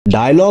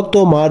Dialogue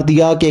तो मार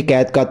दिया कि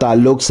कैद का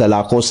ताल्लुक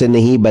सलाखों से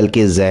नहीं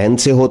बल्कि जहन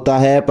से होता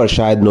है, पर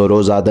शायद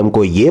नौरोज आदम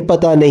को ये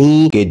पता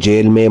नहीं कि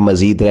जेल में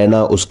मजीद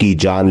रहना उसकी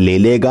जान ले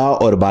लेगा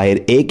और बाहर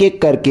एक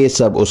एक करके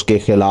सब उसके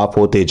खिलाफ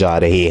होते जा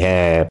रहे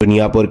हैं।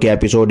 दुनियापुर के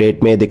एपिसोड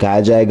 8 में दिखाया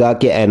जाएगा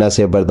कि ऐना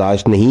से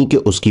बर्दाश्त नहीं कि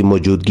उसकी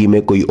मौजूदगी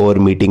में कोई और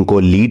मीटिंग को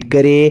लीड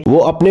करे। वो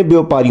अपने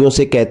व्यापारियों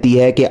से कहती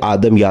है कि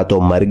आदम या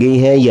तो मर गए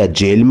हैं या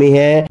जेल में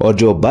हैं और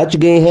जो बच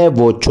गए हैं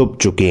वो छुप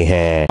चुके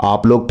हैं।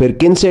 आप लोग फिर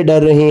किन से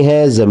डर रहे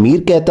हैं? जमीर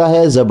कहता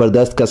है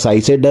जबरदस्त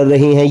कसाई से डर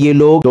रहे हैं ये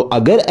लोग, तो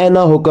अगर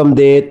ऐना हुक्म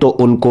दे तो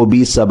उनको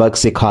भी सबक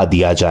सिखा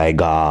दिया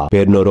जाएगा।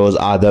 फिर नौरोज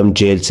आदम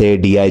जेल से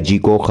डीआईजी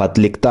को खत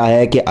लिखता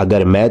है कि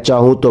अगर मैं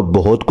चाहूँ तो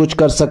बहुत कुछ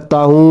कर सकता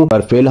हूँ,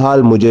 पर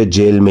फिलहाल मुझे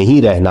जेल में ही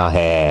रहना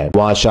है।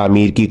 वहाँ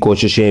शामीर की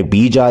कोशिशें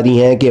भी जारी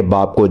हैं कि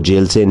बाप को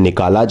जेल से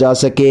निकाला जा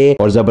सके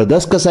और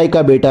जबरदस्त कसाई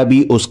का बेटा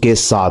भी उसके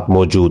साथ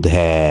मौजूद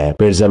है।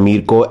 फिर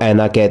जमीर को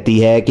ऐना कहती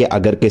है कि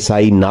अगर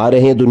कसाई ना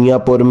रहे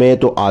दुनियापुर में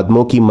तो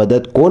आदमों की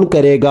मदद कौन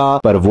करेगा,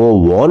 पर वो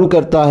वार्न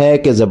करता है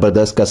कि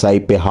जबरदस्त कसाई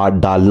पे हाथ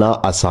डालना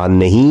आसान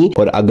नहीं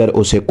और अगर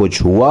उसे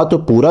कुछ हुआ तो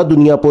पूरा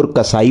दुनियापुर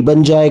कसाई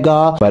बन जाएगा।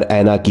 पर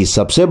ऐना की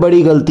सबसे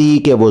बड़ी गलती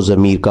कि वो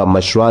जमीर का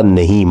मशवरा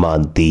नहीं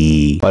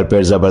मानती और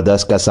फिर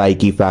जबरदस्त कसाई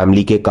की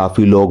फैमिली के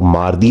काफी लोग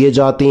मार दिए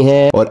जाते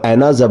हैं और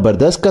ऐना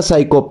जबरदस्त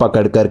कसाई को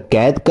पकड़कर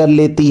कैद कर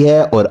लेती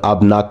है और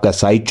अब ना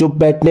कसाई चुप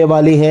बैठने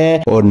वाले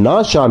हैं और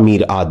ना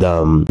शामीर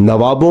आदम।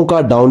 नवाबों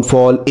का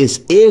डाउनफॉल इस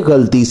एक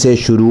गलती से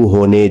शुरू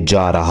होने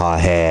जा रहा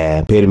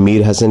है। फिर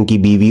मीर हसन की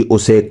बीवी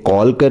उसे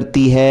कॉल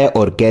करती है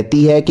और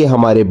कहती है कि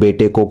हमारे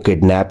बेटे को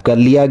किडनैप कर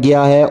लिया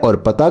गया है और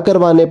पता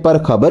करवाने पर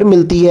खबर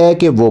मिलती है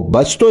कि वो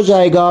बच तो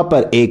जाएगा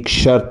पर एक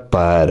शर्त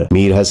पर।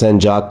 मीर हसन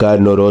जाकर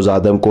नौरोज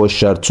आदम को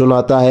शर्त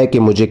सुनाता है कि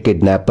मुझे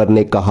किडनैपर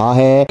ने कहा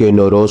है कि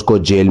नौरोज को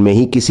जेल में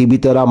ही किसी भी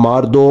तरह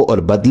मार दो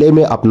और बदले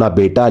में अपना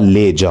बेटा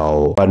ले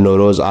जाओ। पर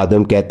नौरोज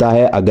आदम कहता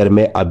है अगर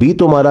मैं अभी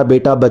तुम्हारा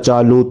बेटा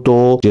बचा लूं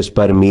तो, जिस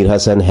पर मीर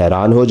हसन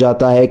हैरान हो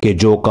जाता है कि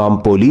जो काम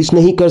पुलिस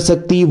नहीं कर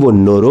सकती वो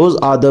नौरोज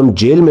आदम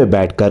जेल में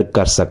बैठकर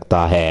कर सकता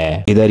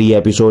है। इधर ही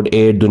एपिसोड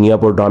 8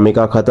 दुनियापुर ड्रामे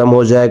का खत्म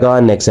हो जाएगा।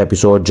 नेक्स्ट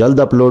एपिसोड जल्द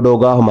अपलोड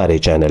होगा हमारे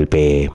चैनल पे।